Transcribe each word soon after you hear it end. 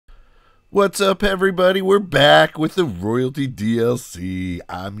What's up, everybody? We're back with the Royalty DLC.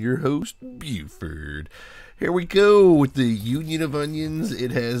 I'm your host, Buford. Here we go with the Union of Onions.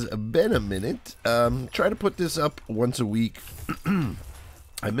 It has been a minute. Try to put this up once a week.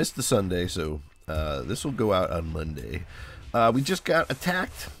 I missed the Sunday, so this will go out on Monday. We just got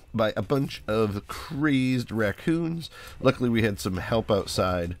attacked by a bunch of crazed raccoons. Luckily, we had some help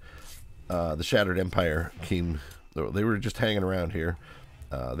outside. The Shattered Empire came. They were just hanging around here.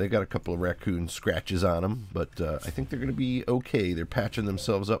 They got a couple of raccoon scratches on them, but I think they're going to be okay. They're patching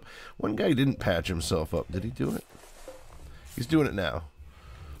themselves up. One guy didn't patch himself up. Did he do it? He's doing it now.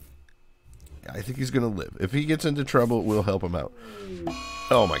 I think he's going to live. If he gets into trouble, we'll help him out.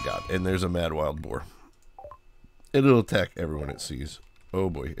 Oh my god. And there's a mad wild boar. It'll attack everyone it sees. Oh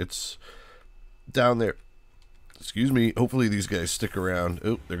boy. It's down there. Excuse me. Hopefully these guys stick around.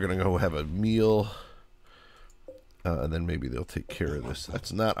 Oh, they're going to go have a meal. And then maybe they'll take care of this.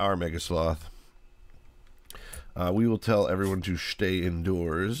 That's not our Mega Sloth. We will tell everyone to stay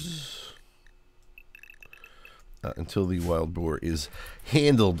indoors until the wild boar is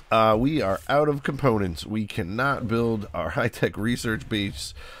handled. We are out of components. We cannot build our high-tech research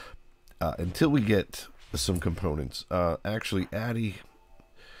base until we get some components. Actually, Addie,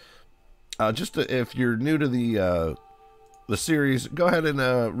 if you're new to the series, go ahead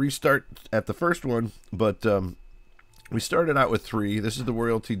and restart at the first one. But we started out with 3. This is the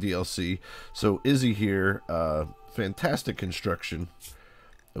Royalty DLC. So Izzy here, fantastic construction.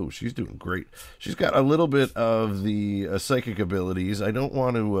 Oh, she's doing great. She's got a little bit of the psychic abilities. I don't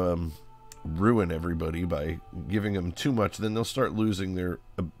want to ruin everybody by giving them too much. Then they'll start losing their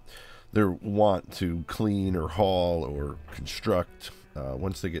want to clean or haul or construct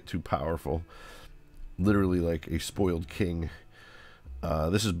once they get too powerful. Literally like a spoiled king.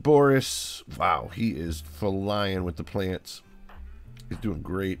 This is Boris. Wow, he is flying with the plants. He's doing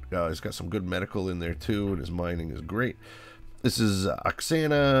great. He's got some good medical in there too, and his mining is great. This is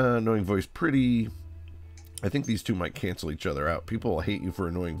Oksana, annoying voice, pretty. I think these two might cancel each other out. People will hate you for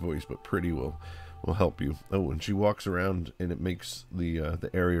annoying voice, but pretty will help you. Oh, and she walks around, and it makes the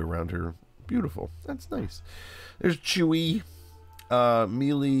area around her beautiful. That's nice. There's Chewy,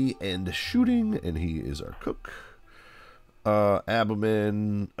 melee and shooting, and he is our cook.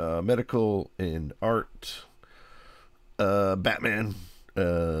 Abomin, medical and art, Batman,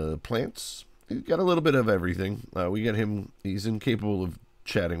 plants. He's got a little bit of everything. We got him. He's incapable of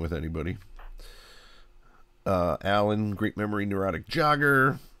chatting with anybody. Alan, great memory, neurotic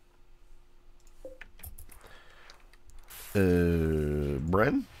jogger.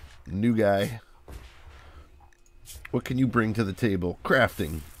 Bren, new guy. What can you bring to the table?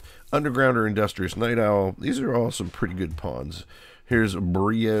 Crafting. Underground or Industrious Night Owl. These are all some pretty good pawns. Here's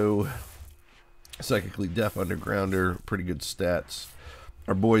Brio. Psychically Deaf Undergrounder. Pretty good stats.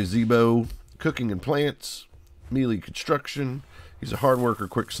 Our boy Zebo. Cooking and Plants. Melee Construction. He's a hard worker,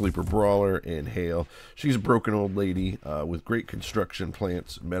 quick sleeper, brawler, and Hale. She's a broken old lady with great construction,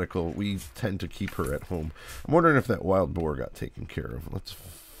 plants, medical. We tend to keep her at home. I'm wondering if that wild boar got taken care of. Let's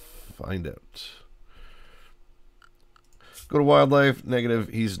find out. Go to wildlife, negative,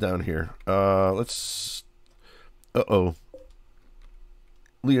 he's down here. Let's... Uh-oh.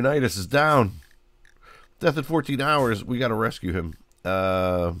 Leonidas is down. Death in 14 hours. We got to rescue him.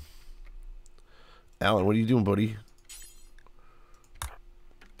 Alan, what are you doing, buddy?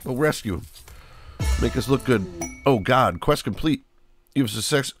 Go rescue him. Make us look good. Oh, God. Quest complete. You've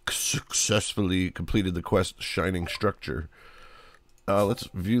successfully completed the quest Shining Structure. Let's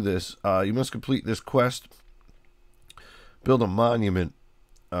view this. You must complete this quest. Build a monument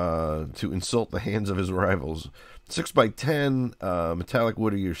to insult the hands of his rivals. 6x10, metallic,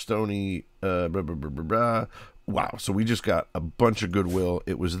 woody, or stony. Blah, blah, blah, blah, blah. Wow, so we just got a bunch of goodwill.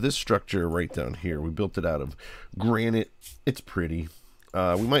 It was this structure right down here. We built it out of granite. It's pretty.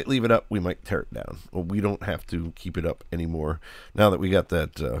 We might leave it up. We might tear it down. Well, we don't have to keep it up anymore now that we got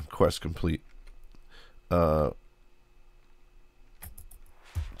that quest complete. Tell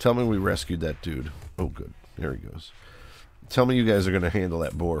me we rescued that dude. Oh, good. There he goes. Tell me you guys are going to handle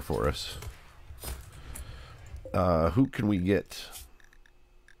that boar for us. Who can we get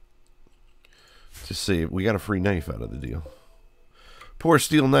to save? We got a free knife out of the deal. Poor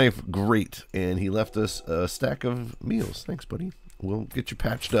steel knife, great. And he left us a stack of meals. Thanks, buddy. We'll get you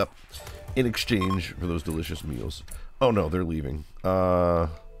patched up in exchange for those delicious meals. Oh, no, they're leaving. Can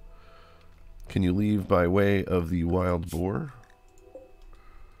you leave by way of the wild boar?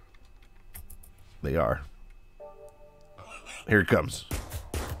 They are. Here it comes.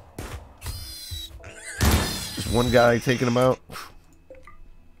 Just one guy taking him out.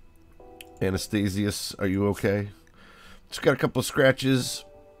 Anastasius, are you okay? Just got a couple of scratches.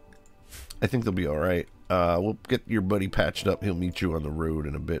 I think they'll be all right. We'll get your buddy patched up. He'll meet you on the road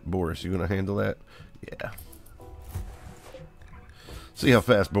in a bit. Boris, you gonna handle that? Yeah. See how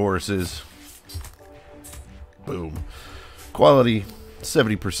fast Boris is. Boom. Quality,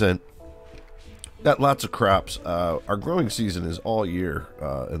 70%. Got lots of crops. Our growing season is all year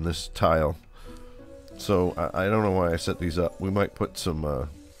in this tile. So I don't know why I set these up. We might put some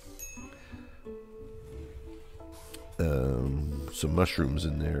mushrooms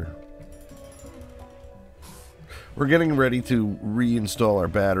in there. We're getting ready to reinstall our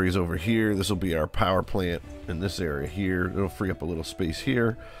batteries over here. This will be our power plant in this area here. It'll free up a little space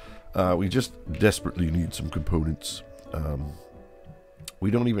here. We just desperately need some components.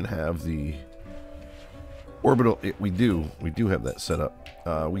 We don't even have the orbital. We do have that set up.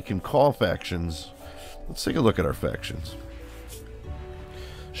 We can call factions. Let's take a look at our factions.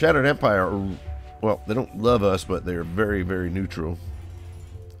 Shattered Empire, well, they don't love us, but they're very, very neutral.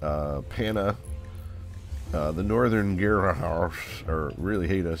 Pana, the Northern Gerahars really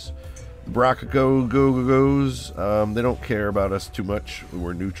hate us. The Bracagogos, they don't care about us too much.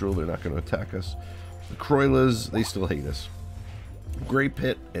 We're neutral. They're not going to attack us. The Croylas, they still hate us. Grey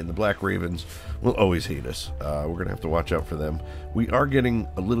Pit and the Black Ravens will always hate us. We're going to have to watch out for them. We are getting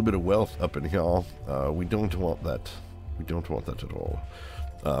a little bit of wealth up in here. We don't want that. We don't want that at all.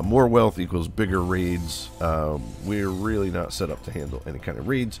 More wealth equals bigger raids. We're really not set up to handle any kind of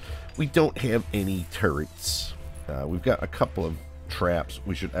raids. We don't have any turrets. We've got a couple of traps.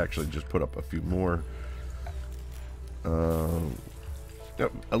 We should actually just put up a few more. A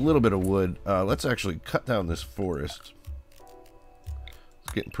little bit of wood. Let's actually cut down this forest.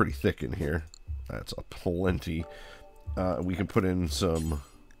 It's getting pretty thick in here. That's a plenty. We can put in some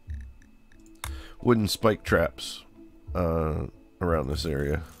wooden spike traps around this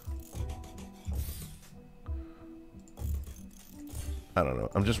area. I don't know.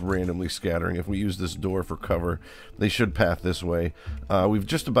 I'm just randomly scattering. If we use this door for cover, they should path this way. We've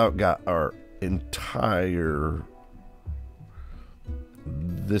just about got our entire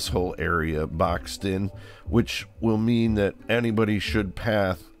this whole area boxed in, which will mean that anybody should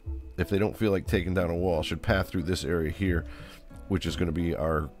path, if they don't feel like taking down a wall, should path through this area here, which is going to be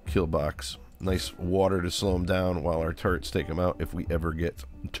our kill box. Nice water to slow them down while our turrets take them out, if we ever get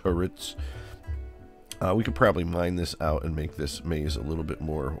turrets. We could probably mine this out and make this maze a little bit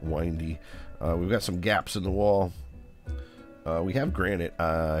more windy. We've got some gaps in the wall. We have granite.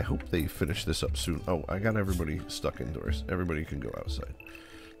 I hope they finish this up soon. Oh, I got everybody stuck indoors. Everybody can go outside.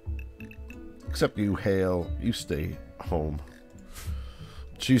 Except you, Hale. You stay home.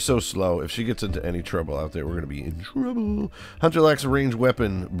 She's so slow. If she gets into any trouble out there, we're going to be in trouble. Hunter lacks a ranged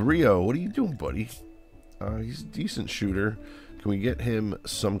weapon. Brio, what are you doing, buddy? He's a decent shooter. Can we get him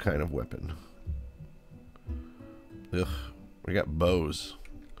some kind of weapon? Ugh, we got bows.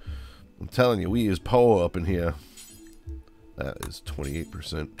 I'm telling you, we use Poe up in here. That is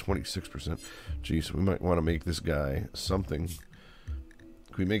 28%, 26%. Jeez, we might want to make this guy something.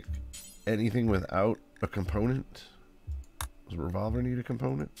 Can we make anything without a component? Does a revolver need a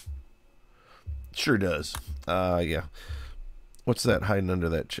component? Sure does. Yeah. What's that hiding under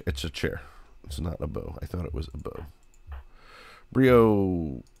that? It's a chair. It's not a bow. I thought it was a bow.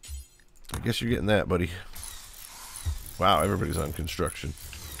 Brio, I guess you're getting that, buddy. Wow, everybody's on construction.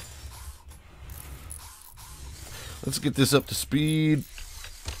 Let's get this up to speed.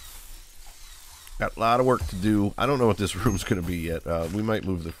 Got a lot of work to do. I don't know what this room's going to be yet. We might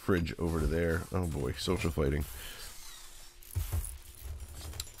move the fridge over to there. Oh boy, social fighting.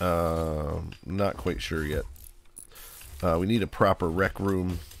 Not quite sure yet. We need a proper rec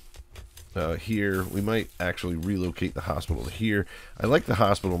room here. We might actually relocate the hospital to here. I like the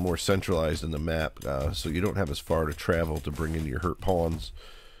hospital more centralized in the map, so you don't have as far to travel to bring in your hurt pawns.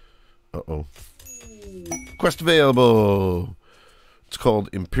 Uh-oh. Quest available. It's called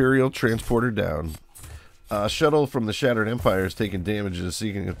Imperial Transporter Down. Shuttle from the Shattered Empire is taking damage and is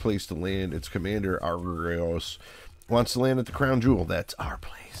seeking a place to land. Its commander, Argrios, wants to land at the Crown Jewel. That's our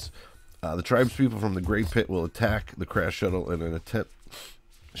place. The tribespeople from the Great Pit will attack the crash shuttle in an attempt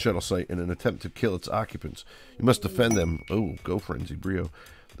site in an attempt to kill its occupants. You must defend them. Oh, go frenzy, Brio.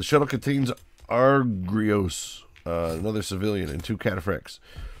 The shuttle contains Argrios, another civilian, and 2 cataphracts.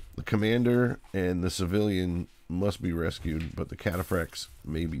 The commander and the civilian must be rescued, but the cataphracts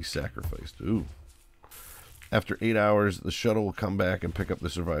may be sacrificed. Ooh. After 8 hours, the shuttle will come back and pick up the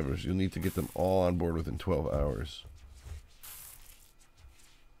survivors. You'll need to get them all on board within 12 hours.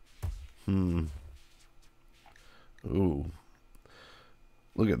 Ooh.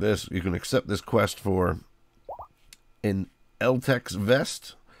 Look at this. You can accept this quest for an Eltex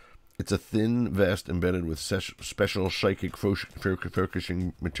vest, It's a thin vest embedded with special psychic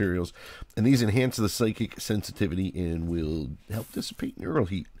focusing materials, and these enhance the psychic sensitivity and will help dissipate neural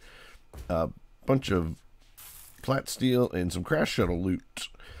heat. A bunch of flat steel and some crash shuttle loot.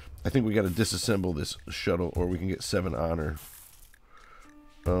 I think we got to disassemble this shuttle, or we can get 7 honor.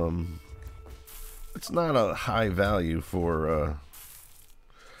 It's not a high value for,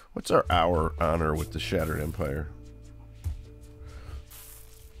 what's our honor with the Shattered Empire?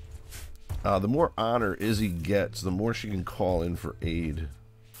 The more honor Izzy gets, the more she can call in for aid.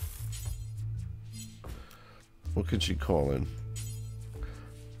 What can she call in?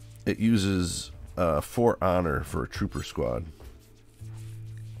 It uses 4 honor for a trooper squad.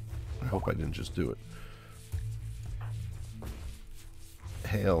 I hope I didn't just do it.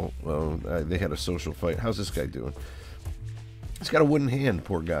 Hale, well, they had a social fight. How's this guy doing? He's got a wooden hand,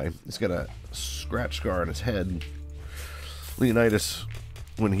 poor guy. He's got a scratch scar on his head. Leonidas,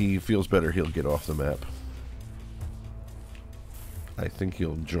 when he feels better, he'll get off the map. I think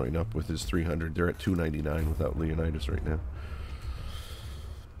he'll join up with his 300. They're at 299 without Leonidas right now.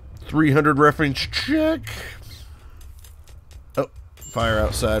 300 reference check. Oh, fire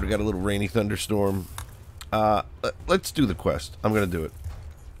outside. We got a little rainy thunderstorm. Let's do the quest. I'm going to do it.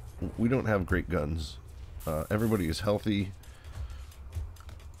 We don't have great guns. Everybody is healthy.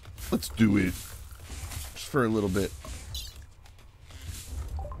 Let's do it. Just for a little bit.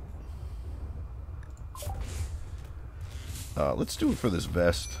 Let's do it for this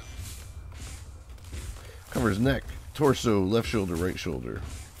vest. Covers neck, torso, left shoulder, right shoulder.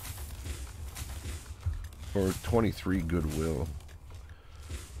 For 23 goodwill.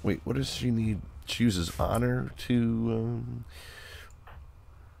 Wait, what does she need? She uses honor to...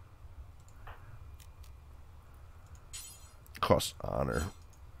 cost honor.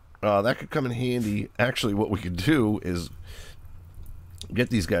 That could come in handy. Actually, what we could do is get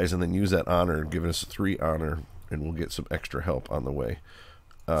these guys and then use that honor, giving us 3 honor, and we'll get some extra help on the way.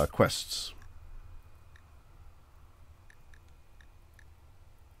 Quests.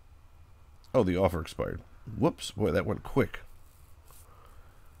 Oh, the offer expired. Whoops. Boy, that went quick.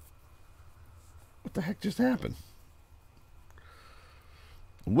 What the heck just happened?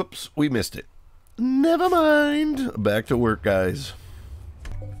 Whoops, we missed it. Never mind. Back to work, guys.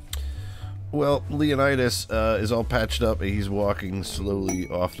 Well, Leonidas is all patched up. He's walking slowly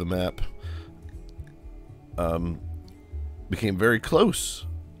off the map. Became very close.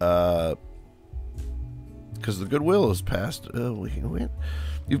 Because the goodwill is past.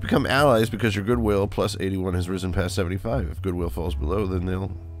 You've become allies because your goodwill plus 81 has risen past 75. If goodwill falls below, then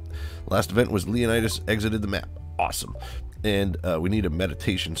they'll... Last event was Leonidas exited the map. Awesome. And we need a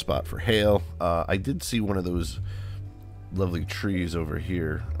meditation spot for Hale. I did see one of those lovely trees over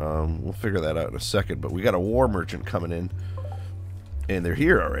here. We'll figure that out in a second. But we got a war merchant coming in. And they're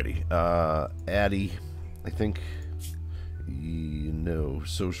here already. Addie, I think... No,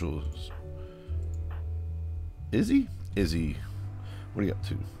 socials. Izzy? Izzy. What are you up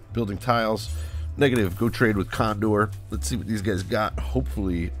to? Building tiles. Negative. Go trade with Condor. Let's see what these guys got.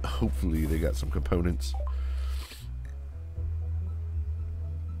 Hopefully they got some components.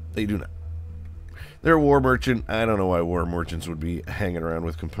 They do not. They're a war merchant. I don't know why war merchants would be hanging around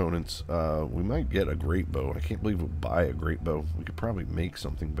with components. We might get a great bow. I can't believe we'll buy a great bow. We could probably make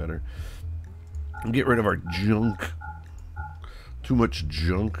something better. And get rid of our junk. Too much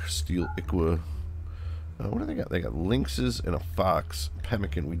junk. Steel Iqua. What do they got? They got lynxes and a fox.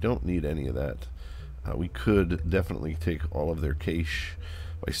 Pemmican. We don't need any of that. We could definitely take all of their cash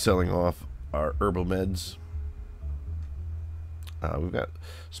by selling off our herbal meds. We've got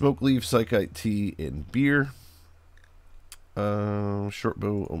smoke leaf, psychite tea, and beer. Short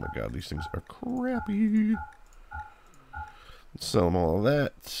bow. Oh my god, these things are crappy. Let's sell them all of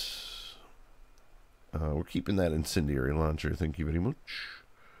that. We're keeping that incendiary launcher. Thank you very much.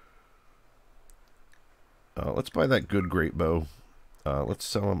 Let's buy that good great bow. Let's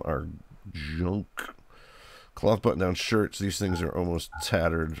sell them our junk. Cloth button-down shirts. These things are almost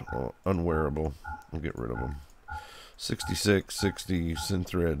tattered, unwearable. We'll get rid of them. 66, 60,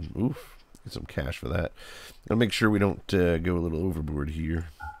 synthread. Oof. Get some cash for that. Gotta make sure we don't go a little overboard here.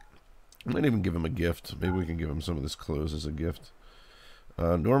 I might even give him a gift. Maybe we can give him some of this clothes as a gift.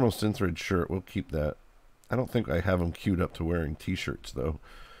 Normal synthread shirt. We'll keep that. I don't think I have him queued up to wearing t-shirts, though.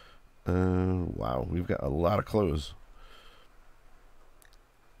 Wow. We've got a lot of clothes.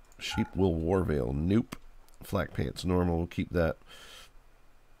 Sheep wool war veil. Nope. Flak pants. Normal. We'll keep that.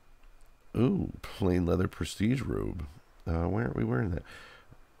 Ooh, plain leather prestige robe. Why aren't we wearing that?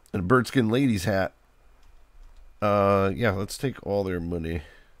 And a birdskin lady's hat. Yeah, let's take all their money.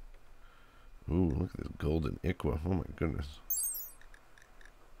 Ooh, look at this golden Iqua. Oh my goodness.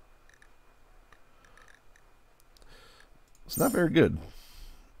 It's not very good.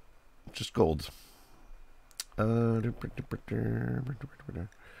 Just gold. So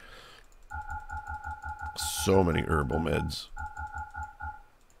many herbal meds.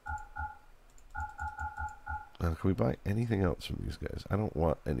 Can we buy anything else from these guys? I don't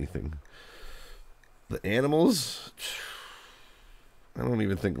want anything. The animals, I don't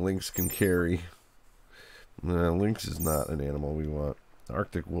even think Lynx can carry. No, Lynx is not an animal we want.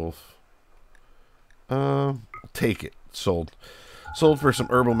 Arctic wolf. Take it. Sold. Sold for some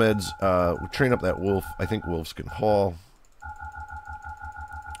herbal meds. We'll train up that wolf. I think wolves can haul.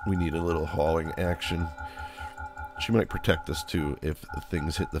 We need a little hauling action. She might protect us too if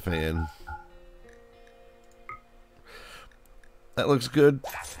things hit the fan. That looks good.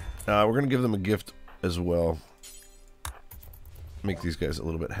 We're going to give them a gift as well. Make these guys a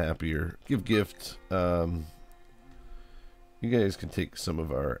little bit happier. Give gift. You guys can take some of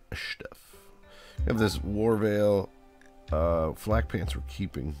our stuff. We have this war veil. Flak pants we're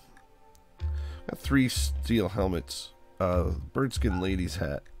keeping. Got 3 steel helmets. Birdskin ladies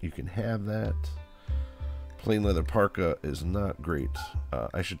hat. You can have that. Plain leather parka is not great.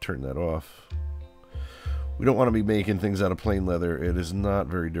 I should turn that off. We don't want to be making things out of plain leather. It is not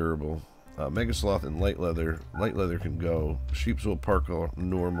very durable. Mega sloth and light leather. Light leather can go. Sheepswool parka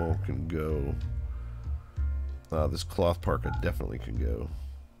normal can go. This cloth parka definitely can go.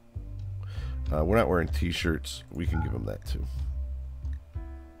 We're not wearing t-shirts. We can give them that too.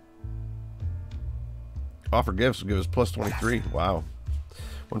 Offer gifts will give us plus 23. Wow.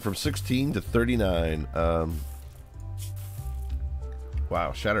 Went from 16 to 39.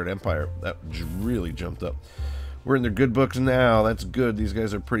 Wow, Shattered Empire. That really jumped up. We're in their good books now. That's good. These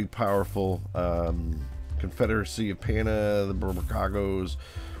guys are pretty powerful. Confederacy of Pana, the Burkagos.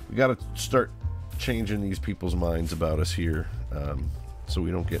 We got to start changing these people's minds about us here, so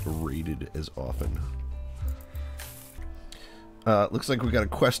we don't get raided as often. Looks like we got a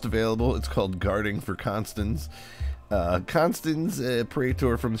quest available. It's called Guarding for Constans. Constans,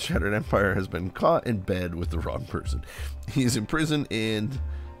 Praetor from the Shattered Empire, has been caught in bed with the wrong person. He is imprisoned and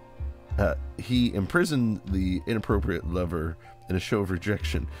he imprisoned the inappropriate lover in a show of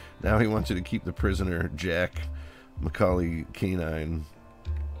rejection. Now he wants you to keep the prisoner, Jack Macaulay Canine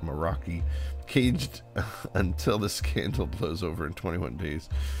Maraki, caged until the scandal blows over in 21 days.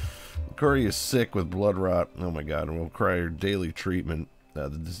 Corey is sick with blood rot. Oh my god, and will require daily treatment. The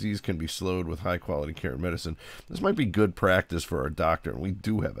disease can be slowed with high quality care and medicine. This might be good practice for our doctor, and we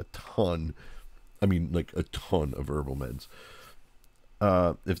do have a ton, I mean like a ton of herbal meds.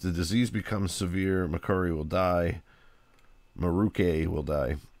 If the disease becomes severe, Makari will die. Maruke will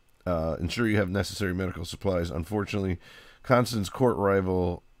die. Ensure you have necessary medical supplies. Unfortunately, Constance court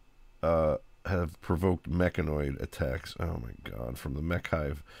rival have provoked mechanoid attacks. Oh my god, from the mech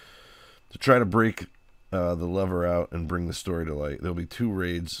hive. To try to break the lever out and bring the story to light. There'll be 2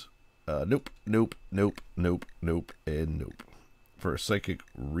 raids. Nope, nope, nope, nope, nope, and nope. For a psychic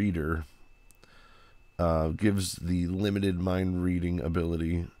reader, gives the limited mind reading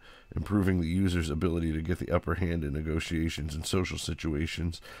ability, improving the user's ability to get the upper hand in negotiations and social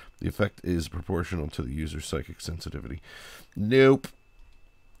situations. The effect is proportional to the user's psychic sensitivity. Nope.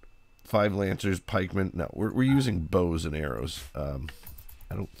 5 lancers, pikemen. No, we're using bows and arrows.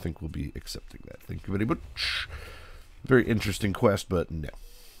 I don't think we'll be accepting that. Thank you very much. Very interesting quest, but no.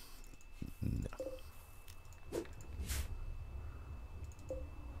 No.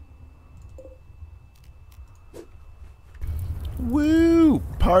 Woo!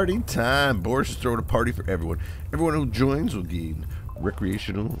 Party time! Boris is throwing a party for everyone. Everyone who joins will gain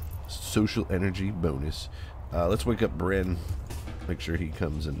recreational social energy bonus. Let's wake up Bren. Make sure he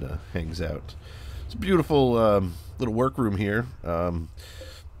comes and hangs out. It's a beautiful little workroom here.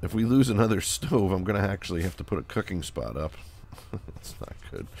 If we lose another stove, I'm going to actually have to put a cooking spot up. That's not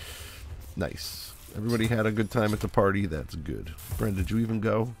good. Nice. Everybody had a good time at the party. That's good. Bren, did you even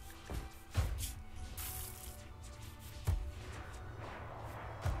go?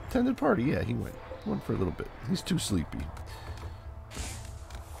 Attended party? Yeah, he went. Went for a little bit. He's too sleepy.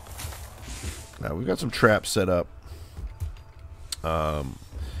 Now, we've got some traps set up.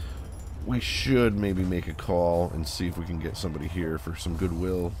 We should maybe make a call and see if we can get somebody here for some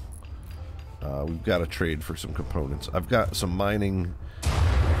goodwill. We've got to trade for some components. I've got some mining.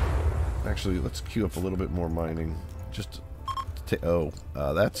 Actually, let's queue up a little bit more mining. Just to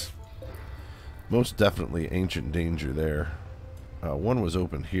that's most definitely ancient danger there. One was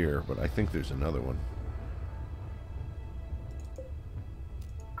open here, but I think there's another one.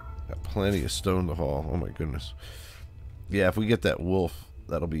 Got plenty of stone to haul. Oh my goodness. Yeah, if we get that wolf,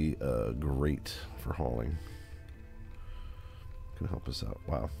 that'll be great for hauling. Can help us out.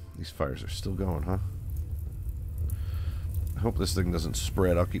 Wow, these fires are still going, huh? hope this thing doesn't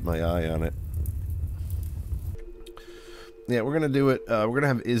spread. I'll keep my eye on it. Yeah, we're going to do it. We're going to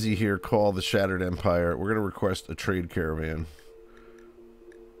have Izzy here call the Shattered Empire. We're going to request a trade caravan.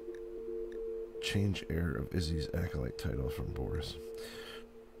 Change heir of Izzy's acolyte title from Boris.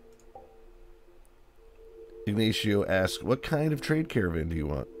 Ignacio asks, what kind of trade caravan do you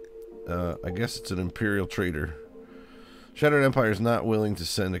want? I guess it's an Imperial trader. Shattered Empire is not willing to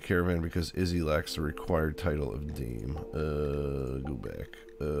send a caravan because Izzy lacks the required title of Dame. Go back.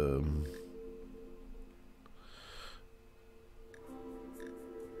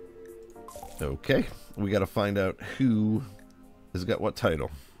 Okay, we got to find out who has got what title.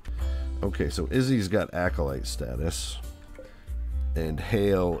 Okay, so Izzy's got acolyte status, and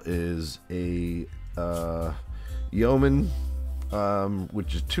Hale is a yeoman,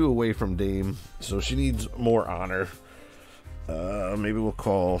 which is 2 away from Dame, so she needs more honor. Maybe we'll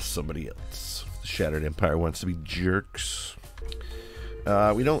call somebody else. The Shattered Empire wants to be jerks.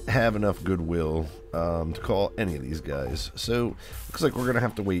 We don't have enough goodwill to call any of these guys, so looks like we're gonna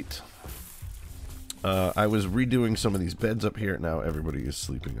have to wait. I was redoing some of these beds up here. Now everybody is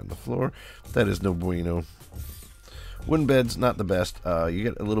sleeping on the floor. That is no bueno. Wooden beds, not the best. You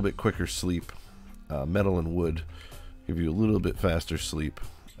get a little bit quicker sleep. Metal and wood give you a little bit faster sleep.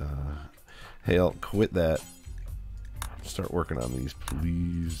 Hale, quit that. Start working on these,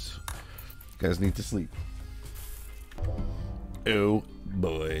 please. You guys need to sleep. Oh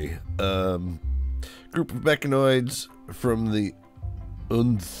boy. Group of mechanoids from the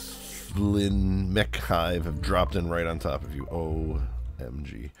Mech Hive have dropped in right on top of you.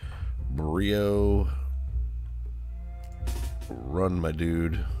 OMG. Brio. Run, my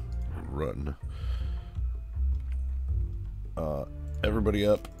dude. Run. Everybody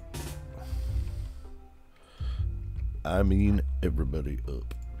up. I mean, everybody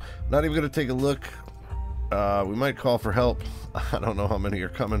up. Not even going to take a look. We might call for help. I don't know how many are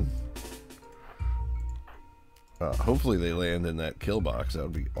coming. Hopefully they land in that kill box. That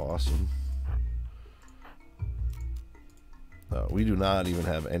would be awesome. We do not even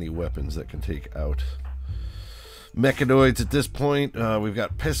have any weapons that can take out mechanoids at this point. We've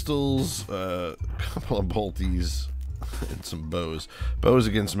got pistols, a couple of bolties, and some bows. Bows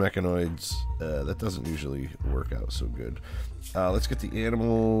against mechanoids, that doesn't usually work out so good. Let's get the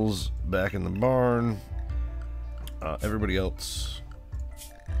animals back in the barn. Everybody else,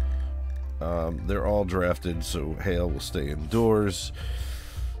 they're all drafted, so Hale will stay indoors.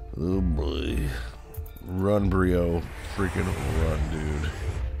 Oh boy. Run, Brio. Freaking run, dude.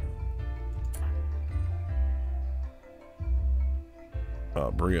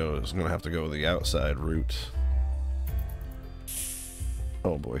 Brio is going to have to go the outside route.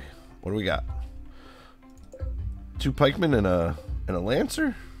 Oh boy. What do we got? 2 pikemen and a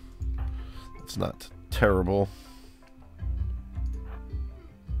lancer? It's not terrible.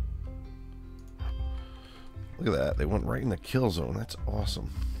 Look at that. They went right in the kill zone. That's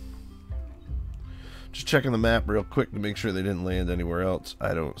awesome. Just checking the map real quick to make sure they didn't land anywhere else.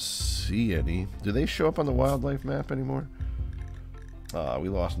 I don't see any. Do they show up on the wildlife map anymore? We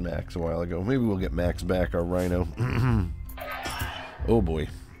lost Max a while ago. Maybe we'll get Max back, our rhino. Oh boy.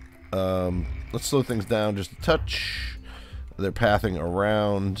 Let's slow things down just a touch. They're pathing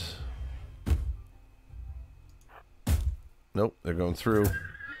around. Nope, they're going through.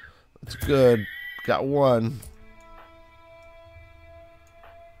 That's good. Got one.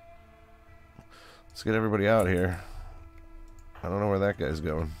 Let's get everybody out here. I don't know where that guy's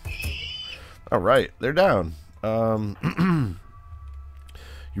going. Alright, they're down.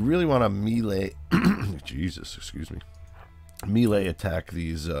 You really want to melee... Jesus, excuse me. Melee attack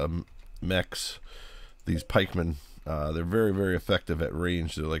these mechs, these pikemen. They're very, very effective at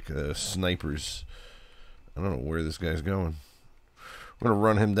range. They're like snipers. I don't know where this guy's going. We're going to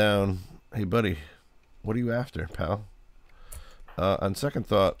run him down. Hey, buddy. What are you after, pal? On second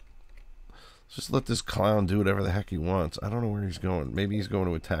thought, let's just let this clown do whatever the heck he wants. I don't know where he's going. Maybe he's going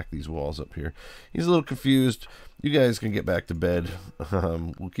to attack these walls up here. He's a little confused. You guys can get back to bed.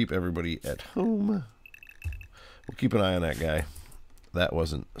 We'll keep everybody at home. We'll keep an eye on that guy. That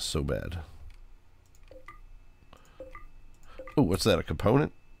wasn't so bad. Oh, what's that? A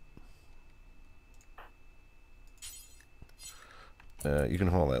component? You can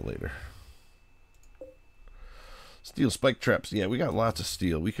haul that later. Steel spike traps. Yeah, we got lots of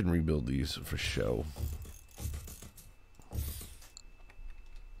steel. We can rebuild these for show.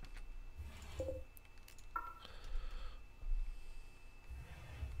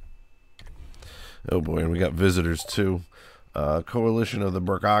 Oh boy, and we got visitors too. Coalition of the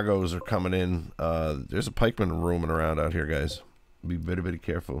Burgagos are coming in. There's a pikeman roaming around out here, guys. Be very, very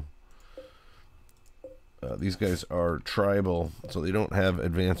careful. These guys are tribal, so they don't have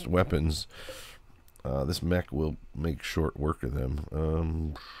advanced weapons. This mech will make short work of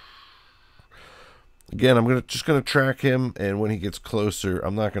them. Again, I'm just gonna track him, and when he gets closer,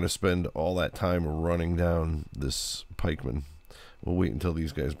 I'm not gonna spend all that time running down this pikeman. We'll wait until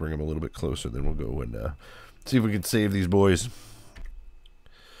these guys bring him a little bit closer, then we'll go and see if we can save these boys.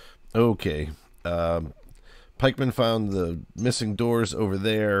 Okay. Pikeman found the missing doors over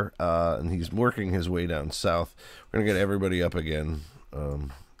there, and he's working his way down south. We're gonna get everybody up again.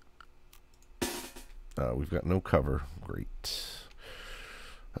 We've got no cover. Great.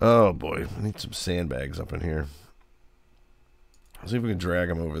 Oh boy, I need some sandbags up in here. Let's see if we can drag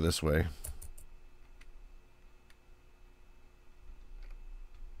them over this way.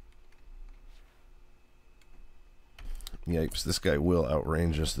 Yipes, this guy will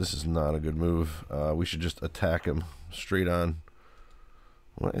outrange us. This is not a good move. We should just attack him straight on.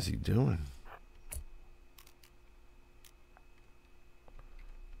 What is he doing?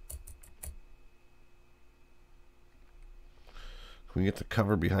 Can we get the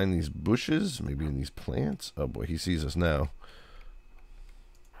cover behind these bushes? Maybe in these plants? Oh boy, he sees us now.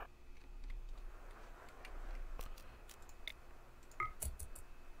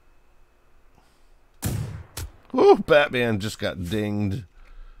 Oh, Batman just got dinged.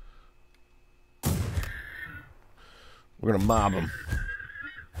 We're gonna mob him.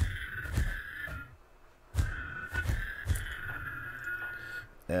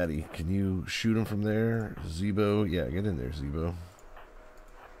 Addy, can you shoot him from there? Zebo, yeah, get in there, Zebo.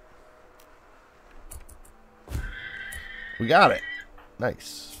 We got it.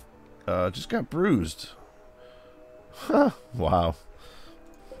 Nice. Just got bruised. Huh. Wow.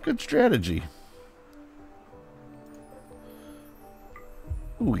 Good strategy.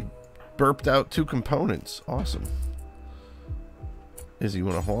 Ooh, we burped out 2 components. Awesome. Izzy, you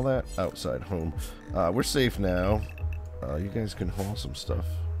want to haul that? Outside home. We're safe now. You guys can haul some stuff.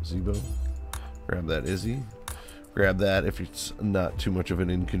 Zebo. Grab that, Izzy. Grab that if it's not too much of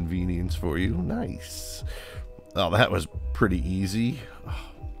an inconvenience for you. Nice. Oh, that was pretty easy.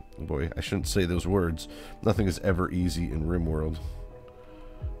 Oh, boy, I shouldn't say those words. Nothing is ever easy in Rimworld.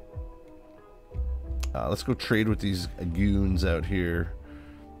 Let's go trade with these goons out here.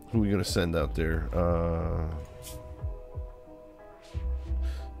 Who are we going to send out there?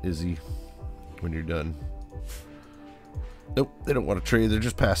 Izzy, when you're done. Nope, they don't want to trade. They're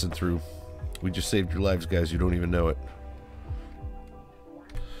just passing through. We just saved your lives, guys. You don't even know it.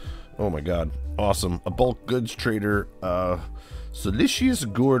 Oh my god. Awesome. A bulk goods trader, Silicious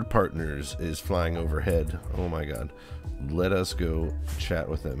Gourd Partners is flying overhead. Oh my god. Let us go chat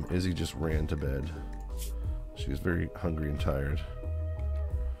with them. Izzy just ran to bed. She was very hungry and tired.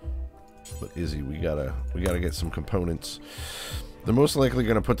 But Izzy, we gotta get some components. They're most likely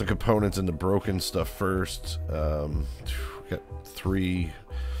gonna put the components in the broken stuff first. We got 3.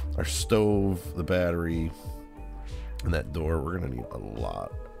 Our stove, the battery, and that door. We're gonna need a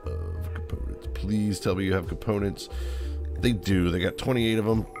lot of components. Please tell me you have components. They do. They got 28 of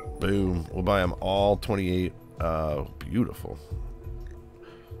them. Boom. We'll buy them all 28. Beautiful.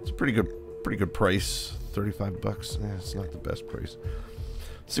 It's a pretty good price. 35 bucks. Yeah, it's not the best price.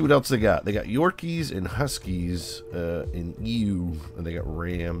 Let's see what else they got. They got Yorkies and Huskies in EU, and they got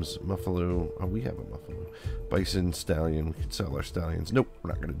Rams, Muffalo. Oh, we have a Muffalo. Bison, Stallion. We can sell our Stallions. Nope,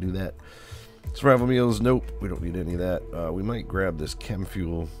 we're not going to do that. Survival meals, nope, we don't need any of that. We might grab this chem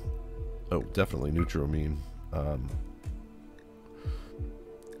fuel. Oh, definitely Neutramine.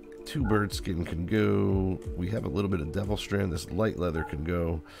 2 bird skin can go. We have a little bit of devil strand. This light leather can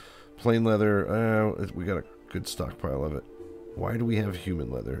go. Plain leather, we got a good stockpile of it. Why do we have human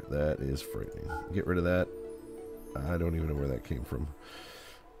leather? That is frightening. Get rid of that. I don't even know where that came from.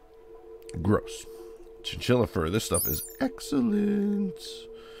 Gross. Chinchilla fur. This stuff is excellent.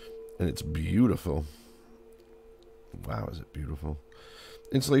 And it's beautiful. Wow, is it beautiful.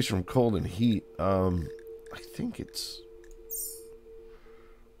 Insulation from cold and heat. I think it's,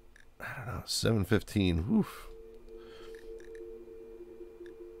 I don't know, 715. Oof.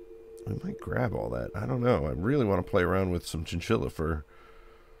 We might grab all that. I don't know. I really want to play around with some chinchilla fur.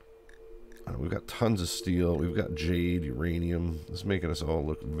 We've got tons of steel. We've got jade, uranium. This is making us all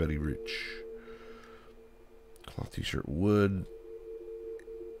look very rich. Cloth t-shirt, wood.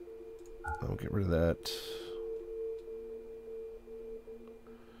 I'll get rid of that.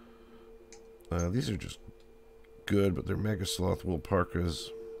 These are just good, but they're mega sloth wool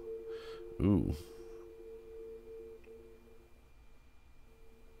parkas. Ooh.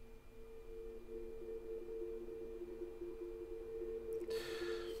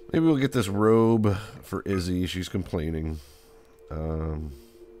 Maybe we'll get this robe for Izzy. She's complaining.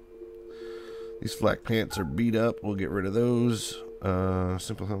 These flak pants are beat up. We'll get rid of those.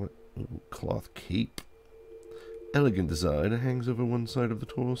 Simple helmet. Ooh, cloth cape. Elegant design. It hangs over one side of the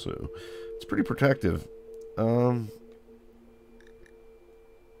torso. It's pretty protective. And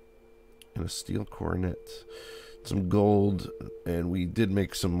a steel coronet. Some gold. And we did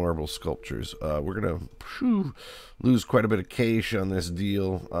make some marble sculptures. We're going to lose quite a bit of cash on this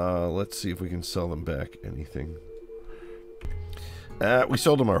deal. Let's see if we can sell them back anything. We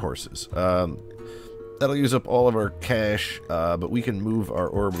sold them our horses. That'll use up all of our cash, but we can move our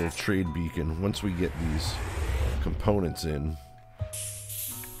orbital trade beacon once we get these components in.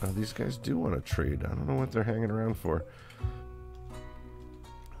 These guys do want to trade. I don't know what they're hanging around for.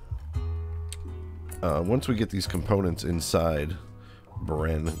 Once we get these components inside,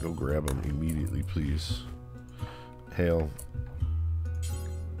 Bren, go grab them immediately, please. Hail.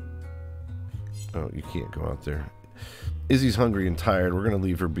 Oh, you can't go out there. Izzy's hungry and tired. We're going to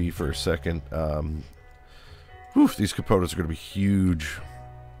leave her be for a second. These components are going to be huge.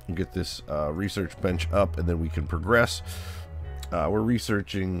 We'll get this research bench up, and then we can progress. We're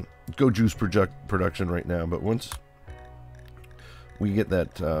researching Go Juice production right now, but once we get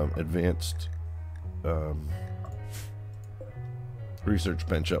that advanced research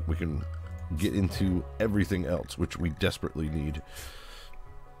bench up, we can get into everything else, which we desperately need.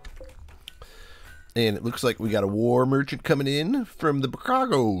 And it looks like we got a war merchant coming in from the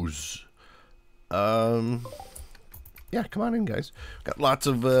Bracagos. Yeah, come on in, guys. Got lots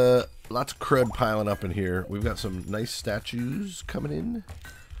of crud piling up in here. We've got some nice statues coming in.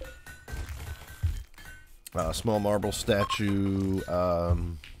 Small marble statue.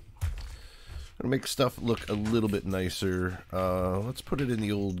 Gonna make stuff look a little bit nicer. Let's put it in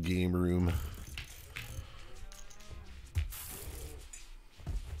the old game room.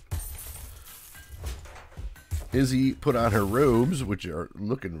 Izzy put on her robes, which are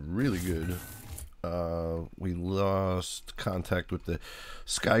looking really good. We lost contact with the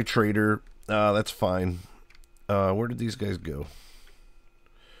Sky Trader. That's fine. Where did these guys go?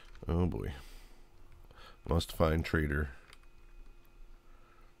 Oh boy. Must find trader.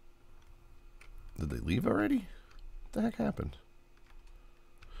 Did they leave already? What the heck happened?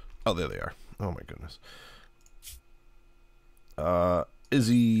 Oh, there they are. Oh my goodness.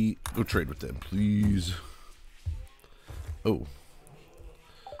 Izzy, go trade with them, please. Oh.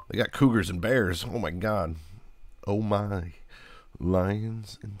 They got cougars and bears. Oh my god. Oh my.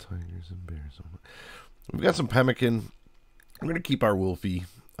 Lions and tigers and bears. Oh my. We've got some pemmican. We're going to keep our wolfie.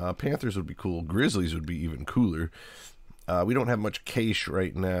 Panthers would be cool. Grizzlies would be even cooler. We don't have much cash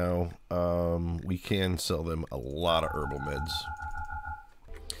right now. We can sell them a lot of herbal meds.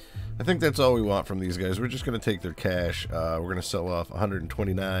 I think that's all we want from these guys. We're just going to take their cash. We're going to sell off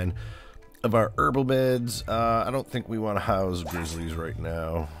 129 of our herbal meds. I don't think we want to house grizzlies right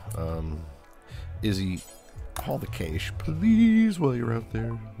now. Izzy, haul the cash, please, while you're out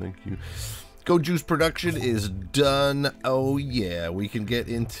there. Thank you. Go Juice production is done. Oh yeah, we can get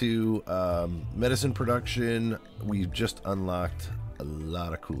into medicine production. We've just unlocked a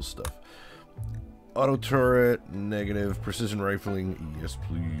lot of cool stuff. Auto turret, negative. Precision rifling, yes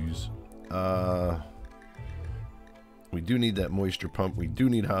please. We do need that moisture pump. We do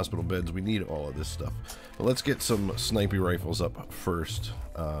need hospital beds. We need all of this stuff. But let's get some snipey rifles up first.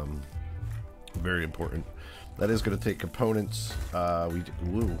 Very important. That is going to take components.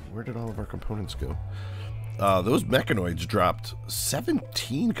 Whoa, where did all of our components go? Those mechanoids dropped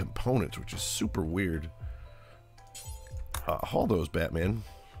 17 components, which is super weird. Haul those, Batman.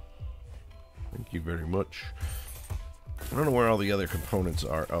 Thank you very much. I don't know where all the other components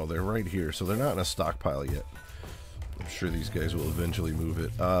are. Oh, they're right here. So they're not in a stockpile yet. I'm sure these guys will eventually move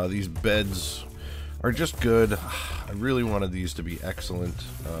it. These beds are just good. I really wanted these to be excellent.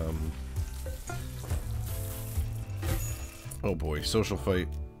 Oh boy, social fight.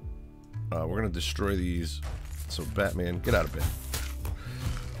 We're going to destroy these. So Batman, get out of bed.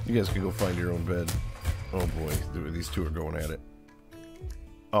 You guys can go find your own bed. Oh boy, these two are going at it.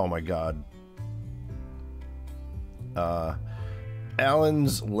 Oh my god.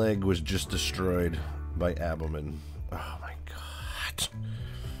 Alan's leg was just destroyed by Abomin. Oh my god.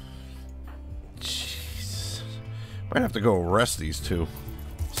 Jeez. Might have to go arrest these two.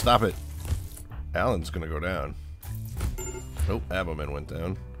 Stop it. Alan's gonna go down. Oh, Abomin went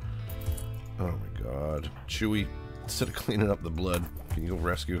down. Oh my god. Chewie, instead of cleaning up the blood, can you go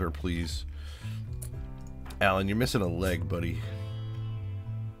rescue her, please? Alan, you're missing a leg, buddy.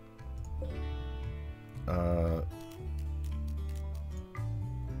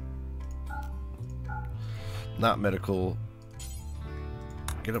 Not medical.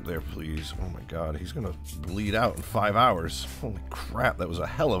 Get up there, please. Oh my god, he's gonna bleed out in 5 hours. Holy crap, that was a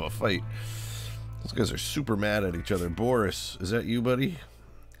hell of a fight. Those guys are super mad at each other. Boris, is that you, buddy?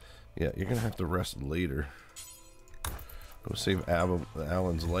 Yeah, you're going to have to rest later. Go save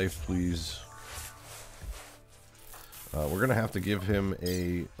Alan's life, please. We're going to have to give him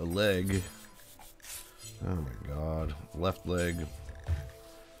a leg. Oh my god. Left leg.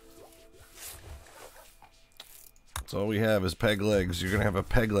 That's all we have is peg legs. You're going to have a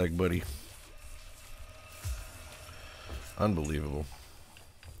peg leg, buddy. Unbelievable.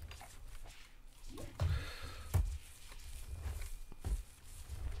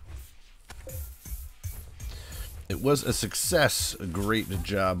 It was a success. A great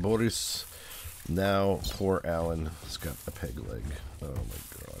job, Boris. Now, poor Alan has got a peg leg. Oh my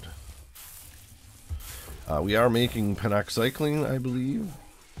god. We are making penoxycline, I believe.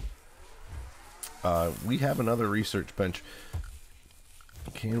 We have another research bench.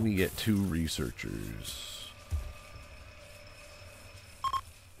 Can we get 2 researchers?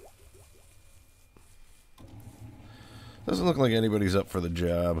 Doesn't look like anybody's up for the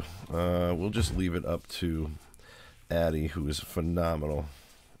job. We'll just leave it up to Addie, who is phenomenal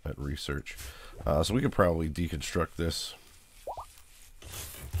at research. So we could probably deconstruct this.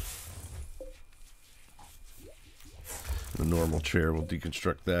 The normal chair, we'll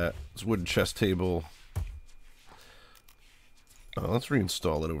deconstruct that. This wooden chess table. Let's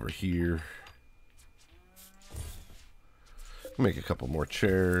reinstall it over here. Make a couple more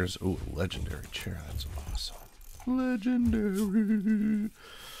chairs. Oh, legendary chair. That's awesome. Legendary.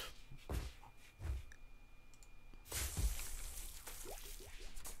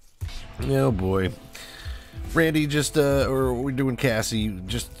 Oh boy. Randy just, or we're doing Cassie,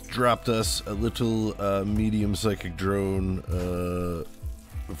 just dropped us a little medium psychic drone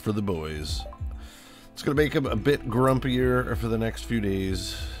for the boys. It's going to make him a bit grumpier for the next few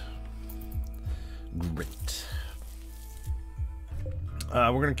days. Great.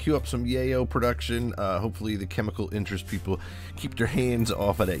 We're going to queue up some yayo production. Hopefully the chemical interest people keep their hands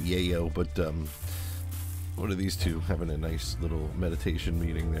off of that yayo. But what are these two having a nice little meditation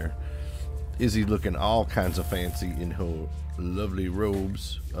meeting there? Izzy looking all kinds of fancy in her lovely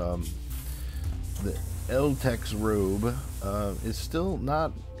robes. The L-Tex robe is still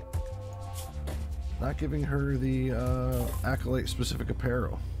not giving her the Acolyte specific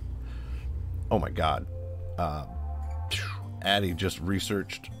apparel. Oh my god. Addie just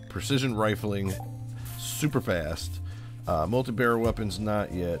researched precision rifling super fast. Multi-barrel weapons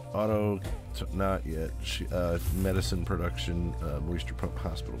not yet. Auto not yet. Medicine production, moisture pump,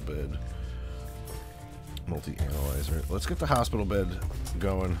 hospital bed. Multi-analyzer. Let's get the hospital bed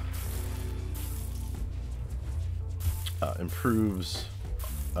going. Improves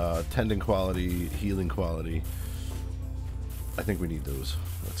tendon quality, healing quality. I think we need those.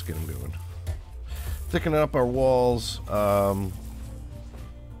 Let's get them going. Thicken up our walls.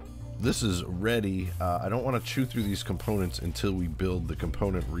 This is ready. I don't want to chew through these components until we build the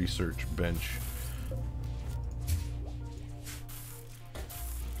component research bench.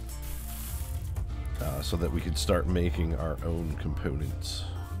 So that we can start making our own components.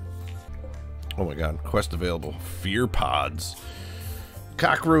 Oh my god, quest available. Fear pods.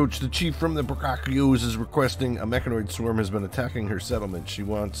 Cockroach, the chief from the Braccios, is requesting a mechanoid swarm has been attacking her settlement. She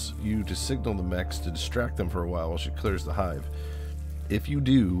wants you to signal the mechs to distract them for a while she clears the hive. If you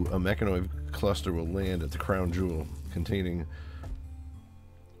do, a mechanoid cluster will land at the crown jewel, containing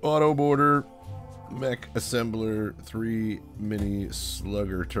auto border, mech assembler, 3 mini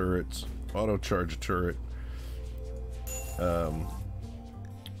slugger turrets, auto charge turret.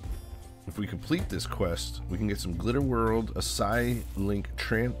 If we complete this quest, we can get some Glitter World, a Psi-Link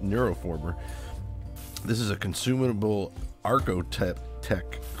Neuroformer. This is a consumable Archotech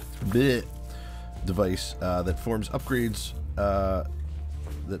device that forms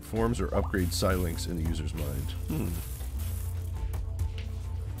or upgrades Psi-Links in the user's mind.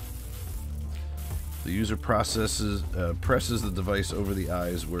 The user presses the device over the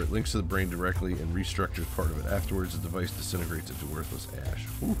eyes, where it links to the brain directly and restructures part of it. Afterwards, the device disintegrates into worthless ash.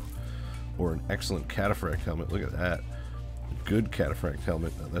 Ooh. Or an excellent cataphract helmet. Look at that. Good cataphract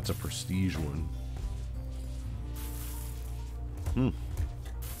helmet. That's a prestige one.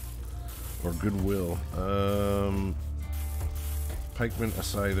 Or goodwill. Pikeman, a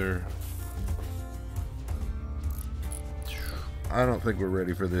scyther. I don't think we're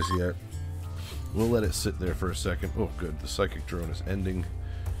ready for this yet. We'll let it sit there for a second. Oh, good. The psychic drone is ending.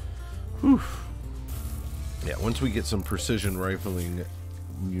 Whew. Yeah, once we get some precision rifling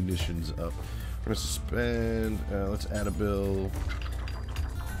munitions up, we're going to suspend. Let's add a bill.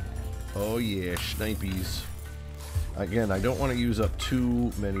 Oh, yeah. Snipies. Again, I don't want to use up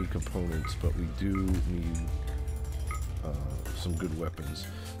too many components, but we do need some good weapons.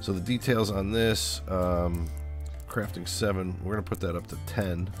 So the details on this, crafting 7, we're gonna put that up to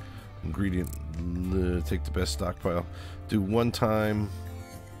 10. Ingredient, take the best stockpile. Do 1 time.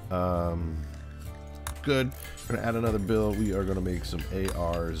 Good. We're gonna add another bill. We are gonna make some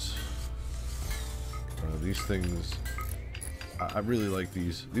ARs. These things, I really like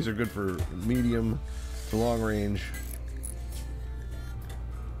these. These are good for medium to long range.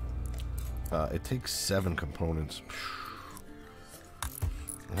 It takes 7 components.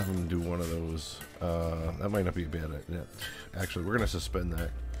 I'm having to do one of those. That might not be a bad idea. Actually, we're gonna suspend that.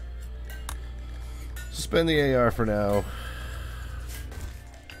 Suspend the AR for now.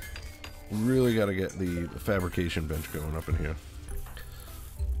 Really got to get the fabrication bench going up in here.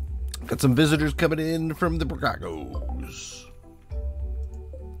 Got some visitors coming in from the Bragos.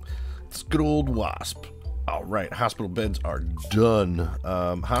 It's good old Wasp. All right, hospital beds are done.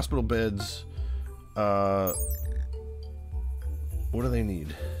 Hospital beds. What do they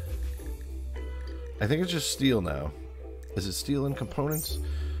need? I think it's just steel now. Is it steel and components?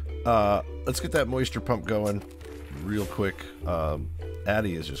 Let's get that moisture pump going real quick.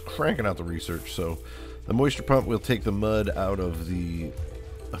 Addie is just cranking out the research. So the moisture pump will take the mud out of the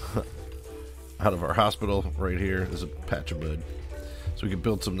out of our hospital right here. There's a patch of mud, so we can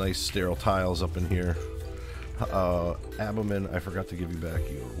build some nice sterile tiles up in here. Abomin, I forgot to give you back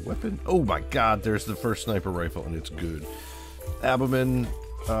your weapon. Oh my God, there's the first sniper rifle, and it's good. Abomin,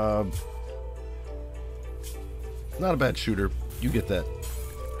 not a bad shooter. You get that.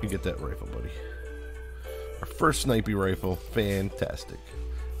 You get that rifle, buddy. Our first snipey rifle, fantastic.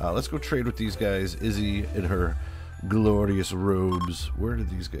 Let's go trade with these guys. Izzy in her glorious robes. Where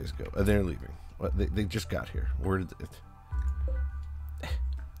did these guys go? They're leaving. What, they just got here. Where did it?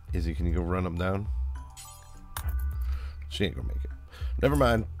 Izzy, can you go run them down? She ain't gonna make it. Never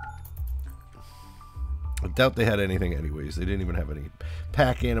mind. I doubt they had anything anyways. They didn't even have any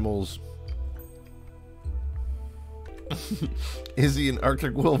pack animals. Izzy and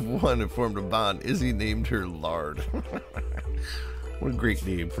Arctic Wolf 1 have formed a bond. Izzy named her Lard. What a great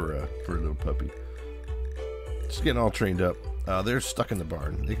name for a little puppy. Just getting all trained up. They're stuck in the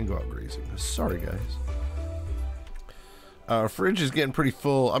barn. They can go out grazing. Sorry, guys. Our fridge is getting pretty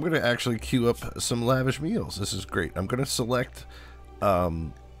full. I'm going to actually queue up some lavish meals. This is great. I'm going to select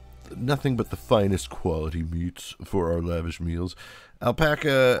nothing but the finest quality meats for our lavish meals.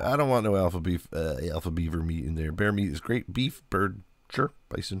 Alpaca, I don't want no alpha beaver meat in there. Bear meat is great. Beef, bird, sure.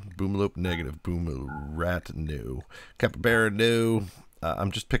 Bison, boomalope, negative. Boom rat, no. Capybara, no.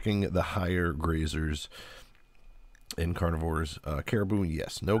 I'm just picking the higher grazers and carnivores. Caribou,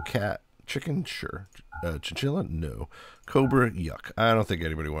 yes. No cat. Chicken, sure. Chinchilla, no. Cobra, yuck. I don't think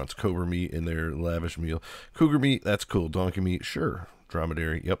anybody wants cobra meat in their lavish meal. Cougar meat, that's cool. Donkey meat, sure.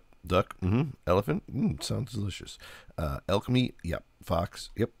 Dromedary, yep. Duck, Elephant, sounds delicious. Elk meat, yep. Fox,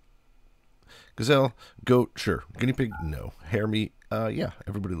 yep. Gazelle, goat, sure. Guinea pig, no. Hare meat, yeah.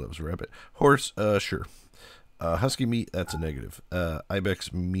 Everybody loves rabbit. Horse, sure. Husky meat, that's a negative.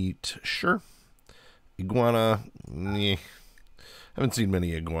 Ibex meat, sure. Iguana, meh. Haven't seen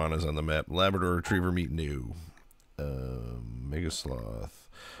many iguanas on the map. Labrador retriever meat, no. Mega sloth.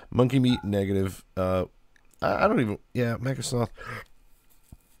 Monkey meat, negative. I don't even, yeah, mega sloth.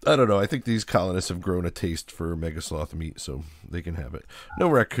 I don't know. I think these colonists have grown a taste for mega sloth meat, so they can have it. No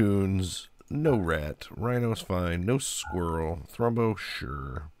raccoons. No rat. Rhino's fine. No squirrel. Thrumbo,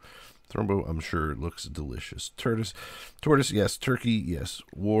 sure. Thrumbo, I'm sure, looks delicious. Tortoise, yes. Turkey, yes.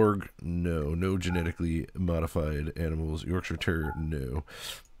 Warg, no. No genetically modified animals. Yorkshire Terrier, no.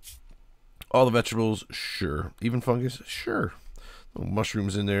 All the vegetables, sure. Even fungus, sure. Little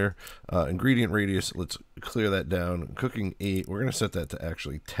mushrooms in there. Ingredient radius, let's clear that down. Cooking 8. We're going to set that to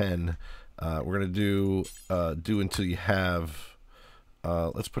actually 10. We're going to do until you have,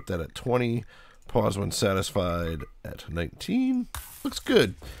 let's put that at 20. Pause when satisfied at 19. Looks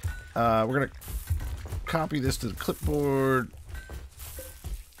good. We're going to copy this to the clipboard.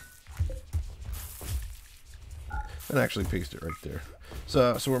 And actually paste it right there.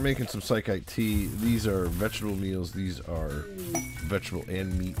 So we're making some psychite tea. These are vegetable meals. These are vegetable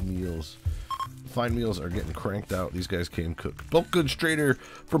and meat meals. Fine meals are getting cranked out. These guys came cooked. Bulk goods trader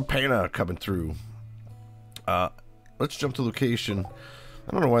from Pana coming through. Let's jump to location.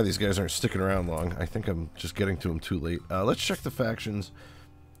 I don't know why these guys aren't sticking around long. I think I'm just getting to them too late. Let's check the factions.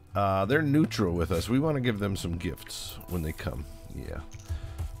 They're neutral with us. We want to give them some gifts when they come. Yeah.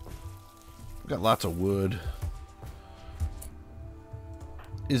 We've got lots of wood.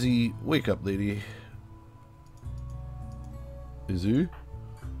 Izzy, wake up, lady. Izzy?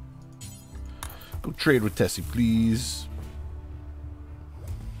 Go trade with Tessie, please.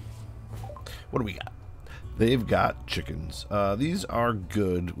 What do we got? They've got chickens. These are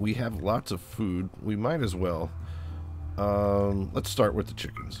good. We have lots of food. We might as well. Let's start with the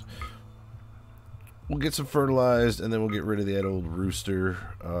chickens. We'll get some fertilized, and then we'll get rid of that old rooster.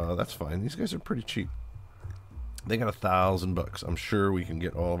 That's fine. These guys are pretty cheap. They got $1,000. I'm sure we can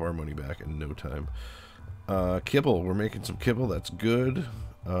get all of our money back in no time. Kibble. We're making some kibble. That's good.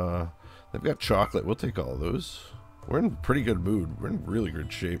 They've got chocolate. We'll take all of those. We're in pretty good mood. We're in really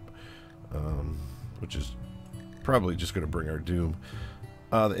good shape, which is probably just going to bring our doom.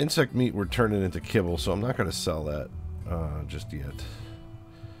 The insect meat we're turning into kibble, so I'm not going to sell that just yet.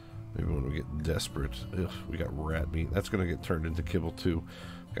 Maybe when we get desperate. Ugh, we got rat meat. That's going to get turned into kibble too.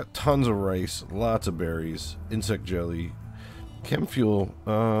 Got tons of rice, lots of berries, insect jelly, chem fuel.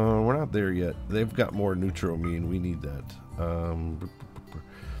 We're not there yet. They've got more neutramine. We need that.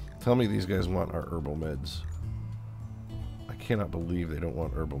 Tell me these guys want our herbal meds. I cannot believe they don't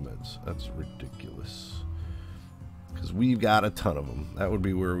want herbal meds. That's ridiculous. Because we've got a ton of them. That would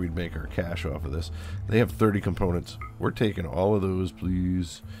be where we'd make our cash off of this. They have 30 components. We're taking all of those,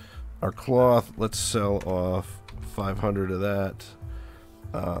 please. Our cloth, let's sell off 500 of that.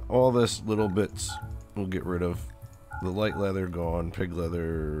 All this little bits we'll get rid of. The light leather gone. Pig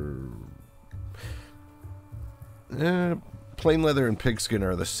leather. Plain leather and pigskin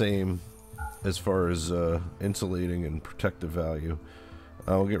are the same as far as insulating and protective value.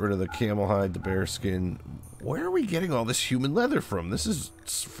 We'll get rid of the camel hide, the bear skin. Where are we getting all this human leather from? This is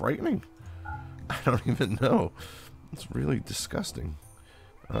frightening. I don't even know. It's really disgusting.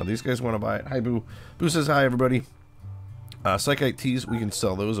 These guys want to buy it. Hi, Boo. Boo says hi, everybody. Psychite teas, we can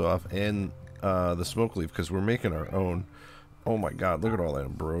sell those off. And the smoke leaf, because we're making our own. Oh my god, look at all that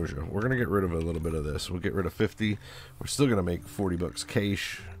ambrosia. We're going to get rid of a little bit of this. We'll get rid of 50. We're still going to make 40 bucks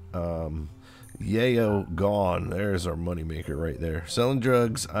cash. Yayo gone. There's our money maker right there. Selling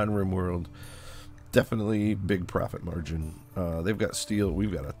drugs on Rimworld. Definitely big profit margin. They've got steel.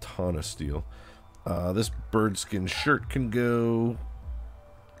 We've got a ton of steel. This bird skin shirt can go.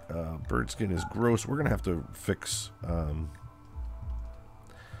 Bird skin is gross. We're going to have to fix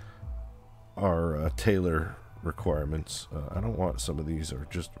our tailor requirements. I don't want some of these are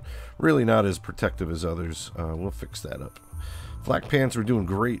just really not as protective as others. We'll fix that up. Flak pants, we're doing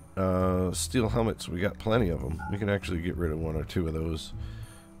great. Steel helmets, we got plenty of them. We can actually get rid of 1 or 2 of those.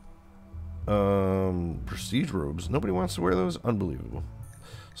 Prestige robes, nobody wants to wear those? Unbelievable.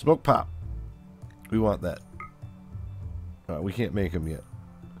 Smoke pop, we want that. We can't make them yet.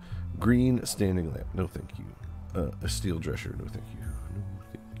 Green standing lamp, no thank you. A steel dresser, no thank you. No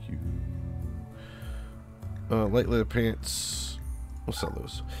thank you. Light leather pants, we'll sell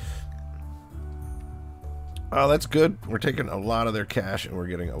those. Oh, that's good. We're taking a lot of their cash and we're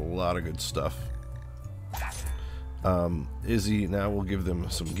getting a lot of good stuff. Izzy, now we'll give them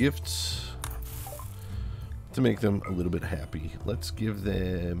some gifts to make them a little bit happy. Let's give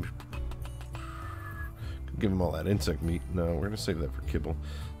them all that insect meat. No, we're going to save that for kibble.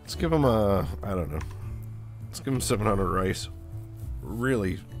 Let's give them I don't know. Let's give them 700 rice.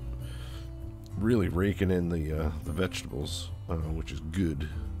 Really raking in the vegetables, which is good.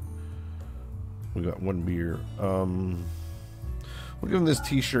 We got 1 beer. We'll give them this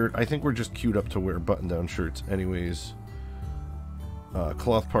t-shirt. I think we're just queued up to wear button-down shirts anyways.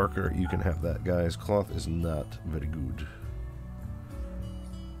 Cloth Parker, you can have that, guys. Cloth is not very good.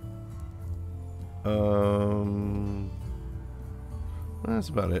 That's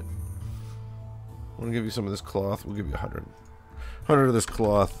about it. I want to give you some of this cloth. We'll give you 100. 100 of this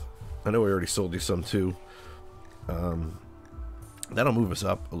cloth. I know we already sold you some too. That'll move us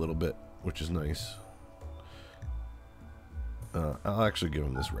up a little bit, which is nice. I'll actually give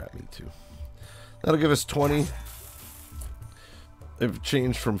him this rat meat too. That'll give us 20. It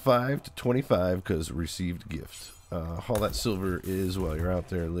changed from 5 to 25 because received gift. Haul that silver is while you're out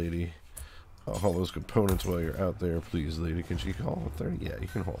there, lady. Haul those components while you're out there, please, lady. Can she haul 30? Yeah, you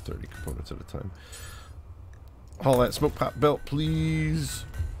can haul 30 components at a time. Haul that smoke pop belt, please.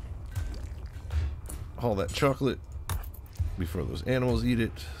 Haul that chocolate before those animals eat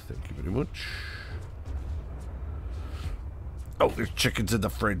it. Thank you very much. Oh, there's chickens in the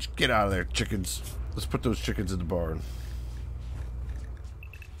fridge. Get out of there, chickens. Let's put those chickens in the barn.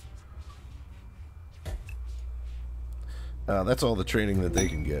 That's all the training that they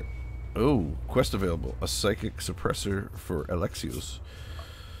can get. Oh, quest available. A psychic suppressor for Alexios.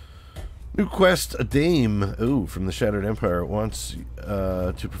 New quest, a dame. Oh, from the Shattered Empire. Wants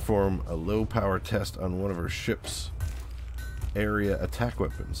to perform a low power test on one of her ship's area attack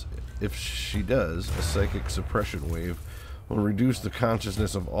weapons. If she does, a psychic suppression wave will reduce the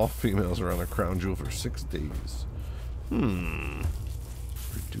consciousness of all females around a crown jewel for 6 days. Reduce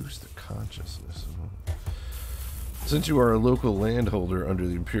the consciousness. Since you are a local landholder under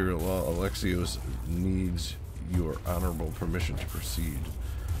the Imperial law, Alexios needs your honorable permission to proceed.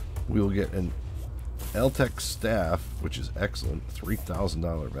 We will get an L-Tech staff, which is excellent,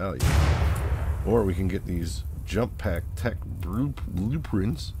 $3,000 value. Or we can get these jump pack tech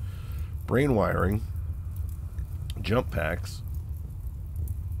blueprints, brain wiring, jump packs.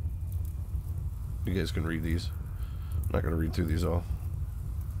 You guys can read these. I'm not going to read through these all.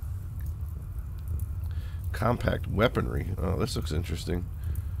 Compact weaponry. Oh, this looks interesting.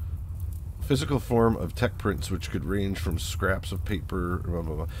 Physical form of tech prints, which could range from scraps of paper, blah,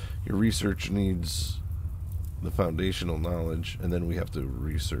 blah, blah. Your research needs the foundational knowledge, and then we have to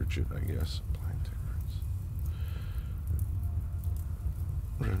research it, I guess. Applying tech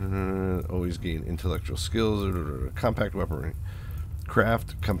prints. Always gain intellectual skills. Compact weaponry.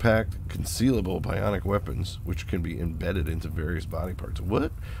 Craft compact, concealable bionic weapons, which can be embedded into various body parts.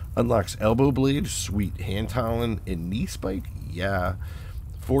 What? Unlocks elbow blade, sweet. Hand talon and knee spike? Yeah.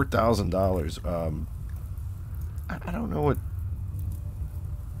 $4,000. I don't know what.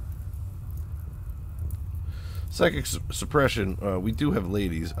 Psychic suppression. We do have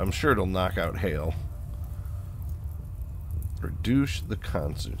ladies. I'm sure it'll knock out hail. Reduce the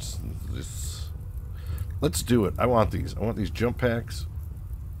concerts. Let's do it. I want these. I want these jump packs.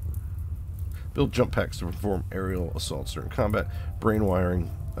 Build jump packs to perform aerial assaults during combat. Brain wiring.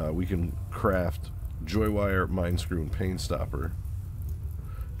 We can craft joy wire, mind screw, and pain stopper.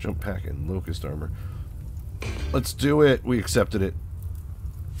 Jump pack and locust armor. Let's do it. We accepted it.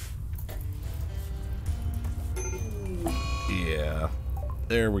 Yeah.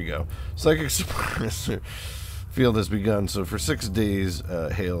 There we go. Psychic suppressor field has begun. So for 6 days,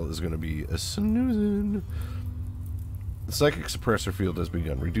 hail is going to be a snoozing. The psychic suppressor field has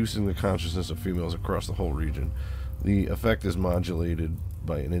begun, reducing the consciousness of females across the whole region. The effect is modulated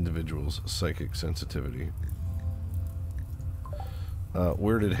by an individual's psychic sensitivity.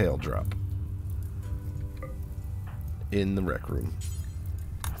 Where did hail drop? In the rec room.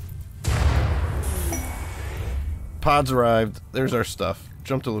 Pods arrived. There's our stuff.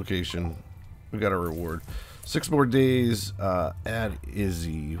 Jump to location. We got our reward. 6 more days. Add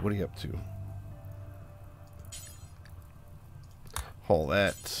Izzy. What are you up to? Haul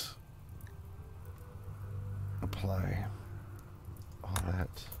that. Apply. All that.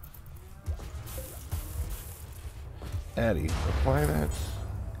 Addie. Apply that.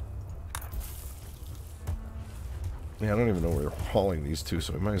 Yeah, I don't even know where we're hauling these to,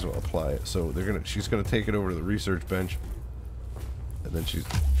 so we might as well apply it. So she's gonna take it over to the research bench, and then she's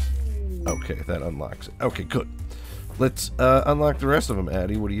okay. That unlocks it. Okay, good. Let's unlock the rest of them.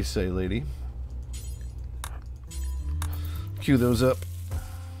 Addie, what do you say, lady? Cue those up.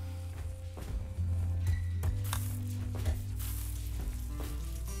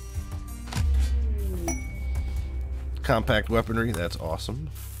 Compact weaponry, that's awesome.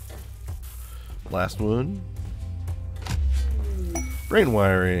 Last one. Brain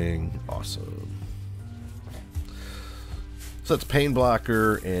wiring, awesome. So that's pain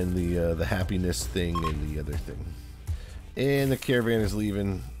blocker and the happiness thing and the other thing. And the caravan is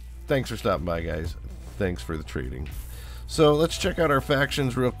leaving. Thanks for stopping by, guys. Thanks for the trading. So let's check out our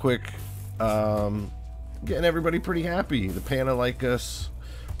factions real quick. Getting everybody pretty happy. The Pana like us.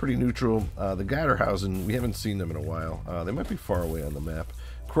 Pretty neutral. The Gatterhausen, we haven't seen them in a while. They might be far away on the map.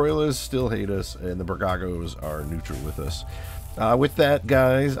 Croylas still hate us, and the Burgagos are neutral with us. With that,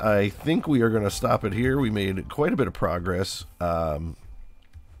 guys, I think we are going to stop it here. We made quite a bit of progress.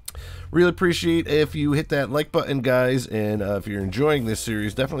 Really appreciate if you hit that like button, guys, and if you're enjoying this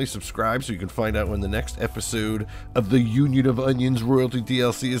series, definitely subscribe so you can find out when the next episode of the Union of Onions Royalty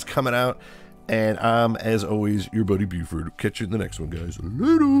DLC is coming out. And I'm, as always, your buddy Buford. Catch you in the next one, guys.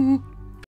 Later!